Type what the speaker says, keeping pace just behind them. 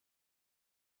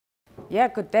Ja,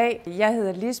 goddag. Jeg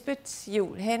hedder Lisbeth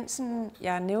Juul Hansen.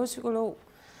 Jeg er neuropsykolog,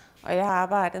 og jeg har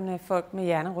arbejdet med folk med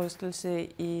hjernerystelse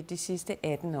i de sidste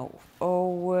 18 år.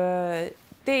 Og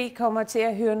det, I kommer til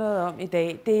at høre noget om i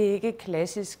dag, det er ikke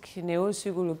klassisk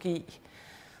neuropsykologi,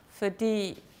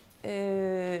 fordi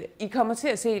I kommer til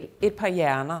at se et par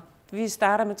hjerner. Vi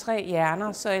starter med 3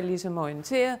 hjerner, så er I ligesom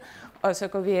orienteret, og så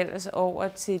går vi ellers over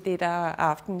til det, der er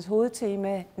aftens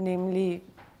hovedtema, nemlig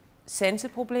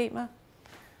sanseproblemer.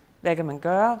 Hvad kan man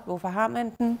gøre? Hvorfor har man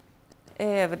den?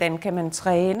 Hvordan kan man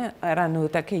træne? Og er der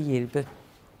noget, der kan hjælpe?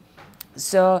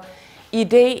 Så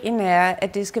ideen er,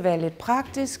 at det skal være lidt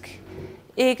praktisk,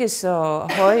 ikke så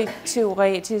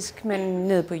højteoretisk, men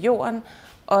ned på jorden,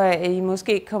 og at I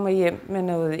måske kommer hjem med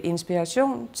noget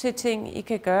inspiration til ting, I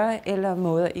kan gøre, eller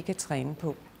måder, I kan træne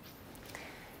på.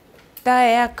 Der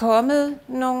er kommet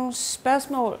nogle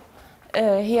spørgsmål.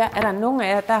 Her er der nogle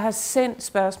af jer, der har sendt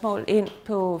spørgsmål ind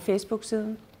på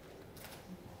Facebook-siden.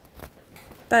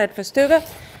 Der er et par stykker.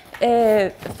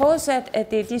 Forudsat,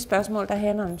 at det er de spørgsmål, der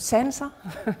handler om sanser,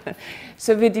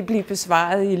 så vil de blive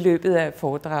besvaret i løbet af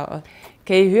foredraget.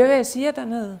 Kan I høre, hvad jeg siger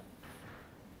dernede?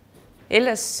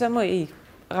 Ellers så må I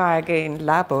række en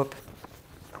lap op.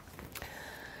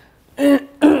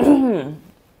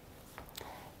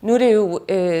 Nu er det jo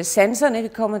sanserne, vi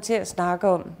kommer til at snakke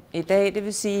om i dag. Det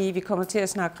vil sige, at vi kommer til at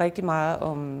snakke rigtig meget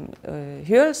om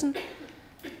hørelsen,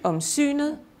 om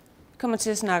synet. Vi kommer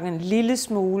til at snakke en lille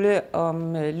smule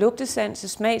om lugtesans og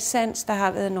smagssans. Der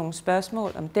har været nogle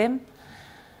spørgsmål om dem.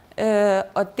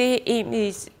 Og det er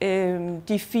egentlig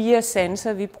de 4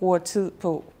 sanser, vi bruger tid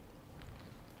på.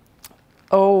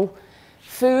 Og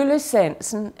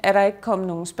følesansen er der ikke kommet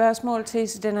nogen spørgsmål til,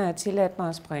 så den har jeg tilladt mig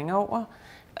at springe over.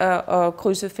 Og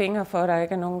krydse fingre for, at der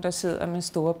ikke er nogen, der sidder med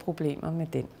store problemer med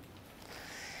den.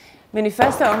 Men i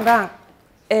første omgang,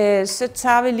 så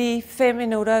tager vi lige 5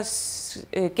 minutters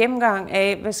gennemgang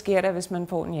af, hvad sker der, hvis man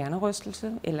får en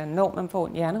hjernerystelse, eller når man får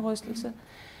en hjernerystelse.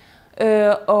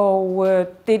 Og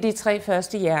det er de 3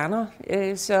 første hjerner,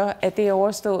 så er det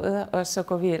overstået, og så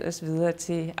går vi ellers videre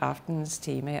til aftenens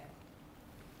tema.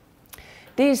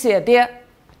 Det I ser der,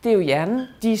 det er jo hjernen.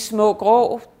 De små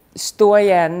grå, store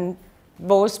hjernen,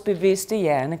 vores bevidste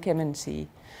hjerne, kan man sige.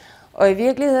 Og i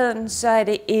virkeligheden, så er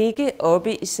det ikke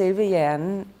oppe i selve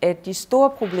hjernen, at de store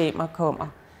problemer kommer.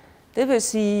 Det vil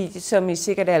sige, som I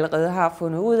sikkert allerede har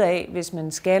fundet ud af, hvis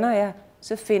man scanner jer,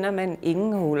 så finder man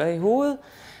ingen huller i hovedet.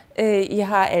 I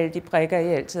har alle de prikker, I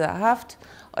altid har haft,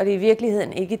 og det er i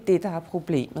virkeligheden ikke det, der er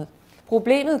problemet.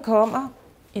 Problemet kommer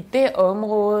i det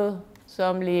område,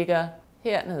 som ligger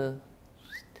hernede.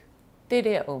 Det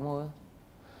der område.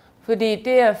 Fordi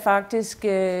det er faktisk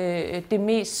det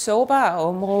mest sårbare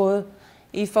område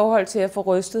i forhold til at få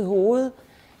rystet hovedet.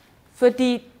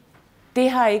 Fordi det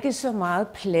har ikke så meget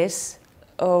plads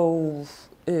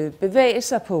at bevæge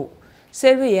sig på.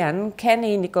 Selve hjernen kan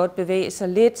egentlig godt bevæge sig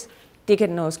lidt. Det kan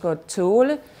den også godt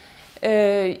tåle.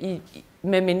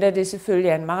 Medmindre det selvfølgelig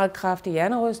er en meget kraftig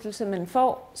hjernerystelse, man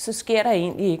får, så sker der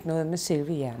egentlig ikke noget med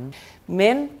selve hjernen.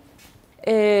 Men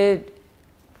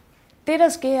det, der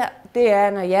sker, det er,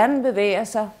 når hjernen bevæger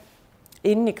sig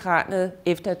inde i kraniet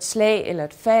efter et slag eller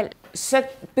et fald, så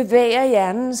bevæger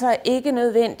hjernen sig ikke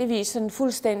nødvendigvis sådan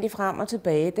fuldstændig frem og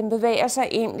tilbage. Den bevæger sig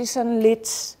egentlig sådan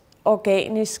lidt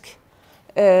organisk.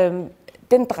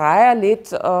 Den drejer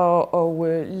lidt og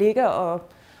ligger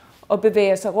og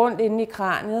bevæger sig rundt inde i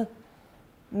kraniet.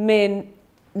 Men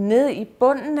ned i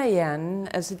bunden af hjernen,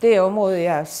 altså det område,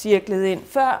 jeg har cirklet ind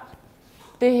før,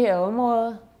 det her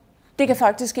område, det kan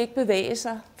faktisk ikke bevæge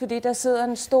sig, fordi der sidder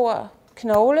en stor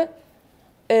knogle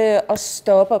og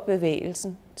stopper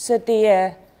bevægelsen. Så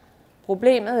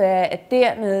problemet er, at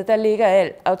dernede, der ligger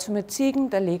al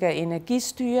automatikken, der ligger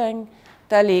energistyring,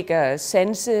 der ligger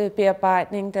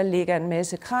sansebearbejdning, der ligger en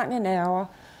masse kranienerver,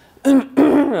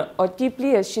 og de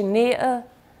bliver generet,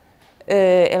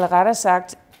 eller rettere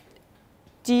sagt,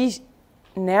 de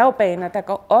nervebaner, der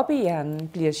går op i hjernen,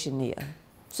 bliver generet.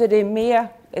 Så det er mere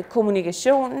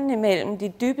kommunikationen imellem de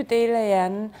dybe dele af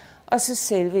hjernen, og så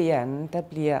selve hjernen, der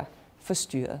bliver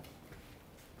forstyrret.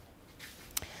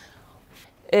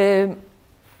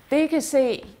 Det kan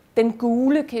se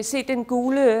den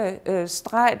gule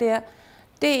streg der,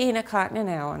 det er en af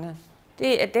kranienerverne.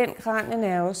 Det er den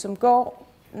kranienerve, som går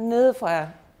ned fra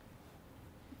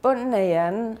bunden af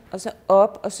hjernen, og så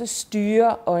op, og så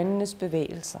styrer øjnenes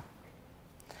bevægelser.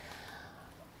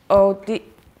 Og det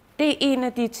er en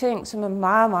af de ting, som er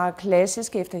meget, meget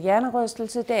klassisk efter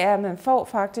hjernerystelse, det er, at man får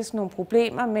faktisk nogle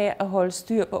problemer med at holde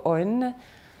styr på øjnene.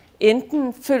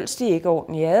 Enten føles de ikke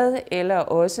ordentligt ad, eller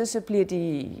også så bliver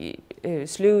de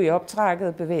sløve i optrækket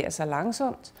og bevæger sig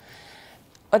langsomt.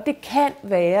 Og det kan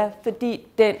være, fordi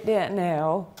den der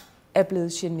nerve er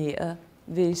blevet generet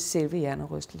ved selve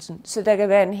hjernerystelsen. Så der kan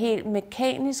være en helt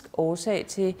mekanisk årsag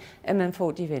til, at man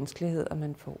får de vanskeligheder,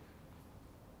 man får.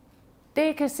 Det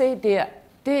I kan se der,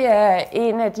 det er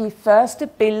en af de første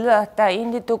billeder, der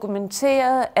egentlig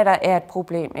dokumenterede, at der er et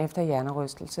problem efter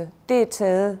hjernerystelse. Det er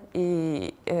taget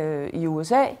i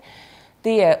USA.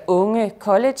 Det er unge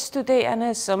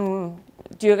college-studerende, som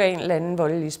dyrker en eller anden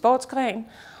voldelig sportsgren,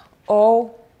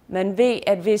 og man ved,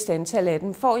 at et vist antal af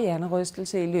dem får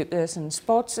hjernerystelse i løbet af sådan en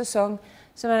sportssæson,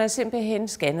 så man har simpelthen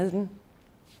scannet den,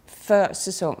 før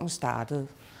sæsonen startede.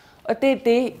 Og det er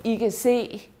det, I kan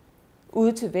se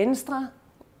ude til venstre,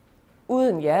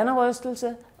 uden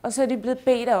hjernerystelse, og så er de blevet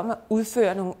bedt om at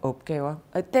udføre nogle opgaver.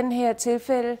 Og i den her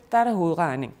tilfælde, der er der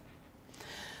hovedregning.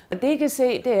 Og det I kan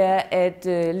se, det er, at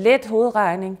let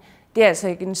hovedregning, det er altså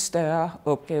ikke en større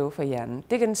opgave for hjernen.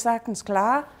 Det kan den sagtens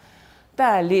klare. Der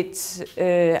er lidt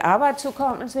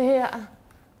arbejdsudkommelse her,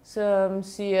 som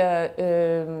siger,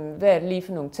 hvad er det lige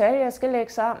for nogle tal, jeg skal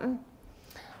lægge sammen.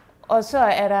 Og så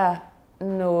er der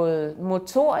noget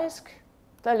motorisk,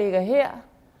 der ligger her,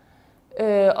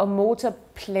 og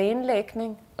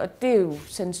motorplanlægning. Og det er jo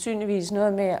sandsynligvis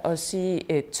noget med at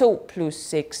sige, 2 plus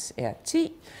 6 er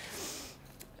 10,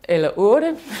 eller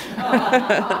 8.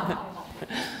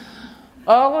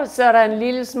 Og så er der en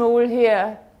lille smule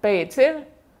her bagtil,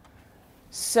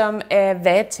 som er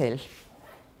hvad-tal.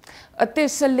 Og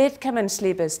det så lidt kan man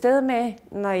slippe afsted med,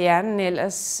 når hjernen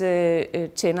ellers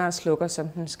tænder og slukker, som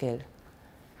den skal.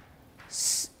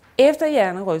 Efter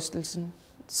hjernerystelsen,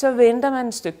 så venter man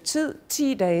et stykke tid,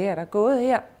 10 dage er der gået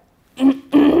her,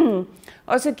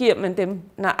 og så giver man dem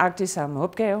nøjagtigt samme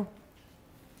opgave.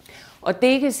 Og det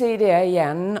I kan se, det er, at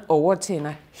hjernen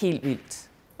overtænder helt vildt.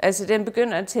 Altså den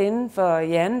begynder at tænde for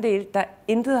hjernedel, der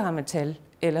intet har med tal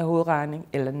eller hovedregning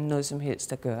eller noget som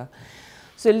helst at gøre.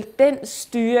 Så den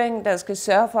styring, der skal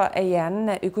sørge for, at hjernen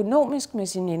er økonomisk med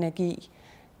sin energi,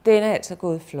 den er altså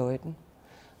gået fløjten.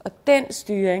 Og den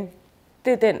styring,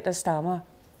 det er den, der stammer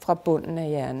fra bunden af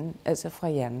hjernen, altså fra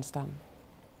hjernestammen.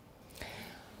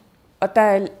 Og der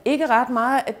er ikke ret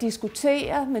meget at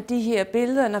diskutere med de her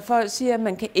billeder, når folk siger, at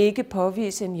man kan ikke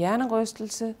påvise en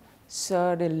hjernerystelse, så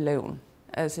er det løgn.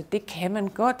 Altså det kan man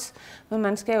godt, men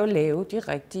man skal jo lave de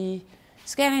rigtige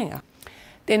scanninger.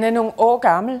 Den er nogle år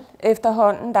gammel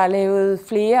efterhånden. Der er lavet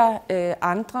flere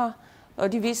andre,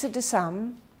 og de viser det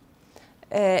samme.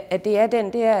 At det er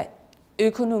den der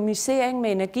økonomisering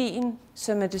med energien,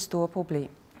 som er det store problem.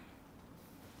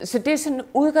 Så det er sådan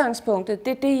udgangspunktet.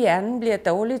 Det er det, hjernen bliver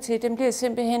dårlig til. Den bliver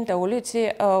simpelthen dårlig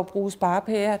til at bruge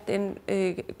sparepærer. Den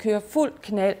kører fuldt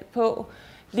knald på,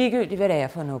 ligegyldigt hvad det er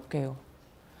for en opgave.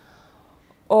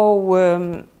 Og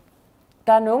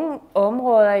der er nogle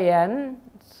områder af hjernen,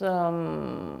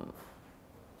 som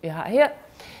jeg har her,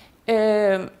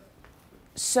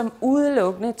 som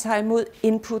udelukkende tager imod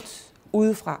input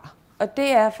udefra. Og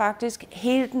det er faktisk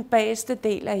hele den bageste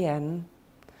del af hjernen.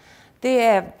 Det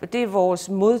er vores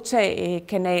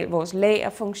modtagekanal, vores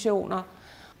lagerfunktioner,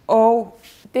 og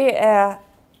det er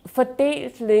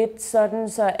fordelt lidt sådan,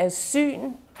 så at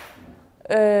syn,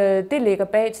 det ligger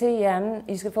bag til hjernen.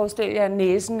 I skal forestille jer, at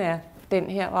næsen er den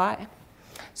her vej.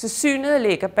 Så synet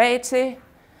ligger bag til,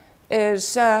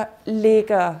 så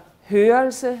ligger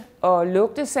hørelse og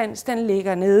lugtesans, den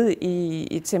ligger nede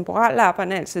i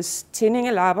temporallapperne, altså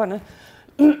tændingelapperne.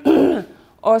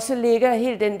 Og så ligger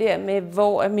hele den der med,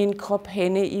 hvor er min krop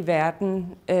henne i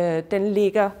verden, den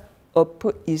ligger op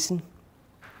på isen.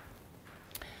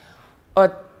 Og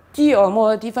de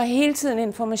områder, de får hele tiden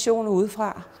information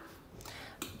udefra.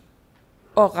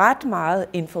 Og ret meget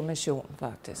information,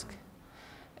 faktisk.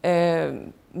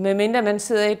 Medmindre man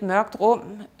sidder i et mørkt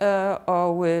rum,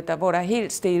 hvor der er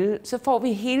helt stille, så får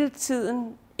vi hele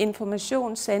tiden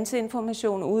information,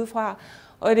 sanseinformation udefra.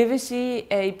 Og det vil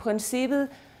sige, at i princippet,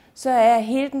 så er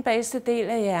hele den bageste del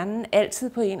af hjernen altid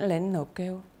på en eller anden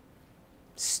opgave.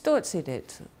 Stort set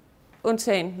altid.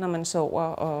 Undtagen, når man sover,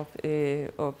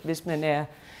 og hvis man er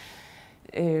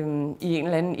i en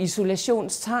eller anden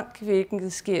isolationstank,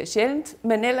 hvilket sker sjældent.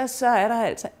 Men ellers så er der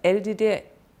altså alle de der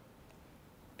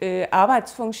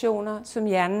arbejdsfunktioner, som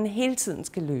hjernen hele tiden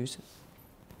skal løse.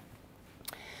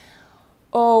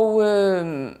 Og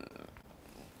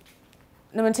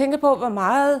når man tænker på, hvor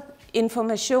meget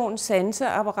information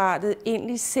sanseapparatet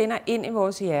egentlig sender ind i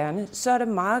vores hjerne, så er det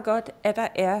meget godt, at der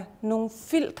er nogle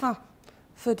filtre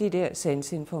for de der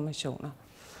sanseinformationer.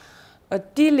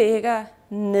 Og de ligger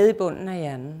nede i bunden af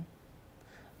hjernen.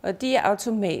 Og de er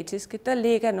automatiske. Der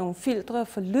ligger nogle filtre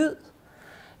for lyd.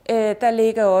 Der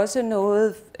ligger også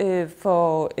noget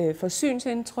for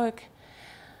synsindtryk.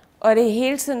 Og det er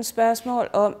hele tiden et spørgsmål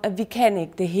om, at vi kan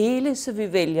ikke det hele, så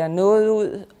vi vælger noget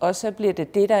ud, og så bliver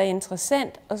det det, der er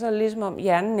interessant, og så er det ligesom om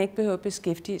hjernen ikke behøver at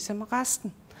beskæftige sig med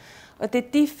resten. Og det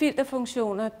er de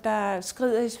filterfunktioner, der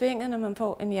skrider i svinget, når man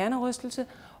får en hjernerystelse,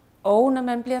 og når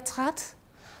man bliver træt.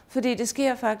 Fordi det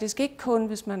sker faktisk ikke kun,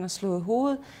 hvis man har slået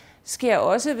hovedet. Det sker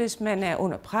også, hvis man er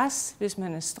under pres, hvis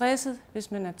man er stresset,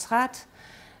 hvis man er træt.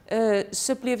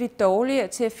 Så bliver vi dårligere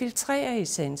til at filtrere i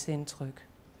sanseindtryk.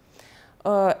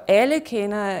 Og alle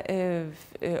kender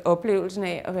oplevelsen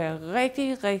af at være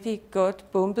rigtig, rigtig godt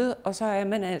bumpet, og så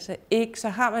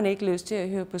har man ikke lyst til at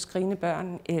høre på skrigende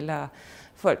børn eller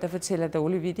folk, der fortæller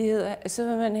dårlige vittigheder. Så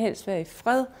vil man helst være i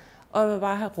fred, og man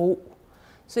bare have ro.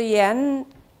 Så hjernen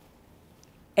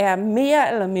er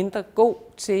mere eller mindre god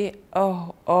til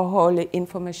at holde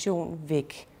information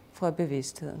væk fra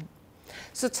bevidstheden.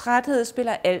 Så træthed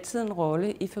spiller altid en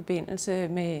rolle i forbindelse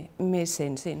med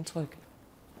sanseindtryk.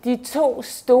 De to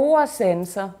store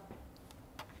sanser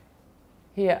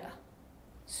her,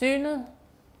 synet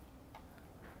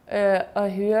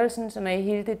og hørelsen, som er i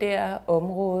hele det der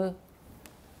område,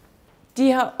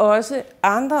 de har også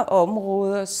andre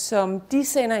områder, som de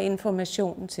sender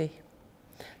information til.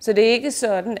 Så det er ikke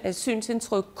sådan, at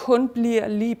synsindtryk kun bliver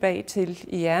lige bag til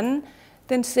i hjernen.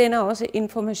 Den sender også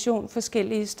information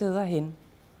forskellige steder hen.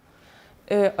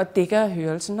 Og det gør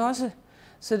hørelsen også.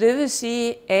 Så det vil sige,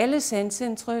 at alle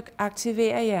sansindtryk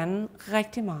aktiverer hjernen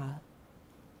rigtig meget.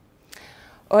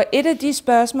 Og et af de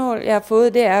spørgsmål, jeg har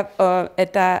fået, det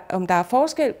er, om der er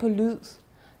forskel på lyd.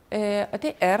 Og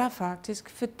det er der faktisk,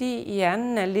 fordi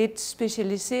hjernen er lidt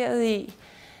specialiseret i,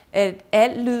 at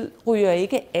al lyd ryger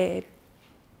ikke af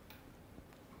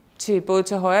både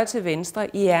til højre og til venstre.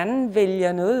 Hjernen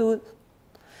vælger noget ud.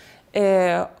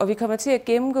 Og vi kommer til at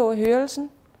gennemgå hørelsen,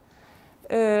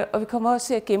 og vi kommer også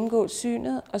til at gennemgå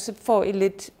synet, og så får I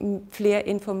lidt flere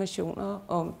informationer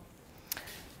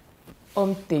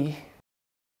om det.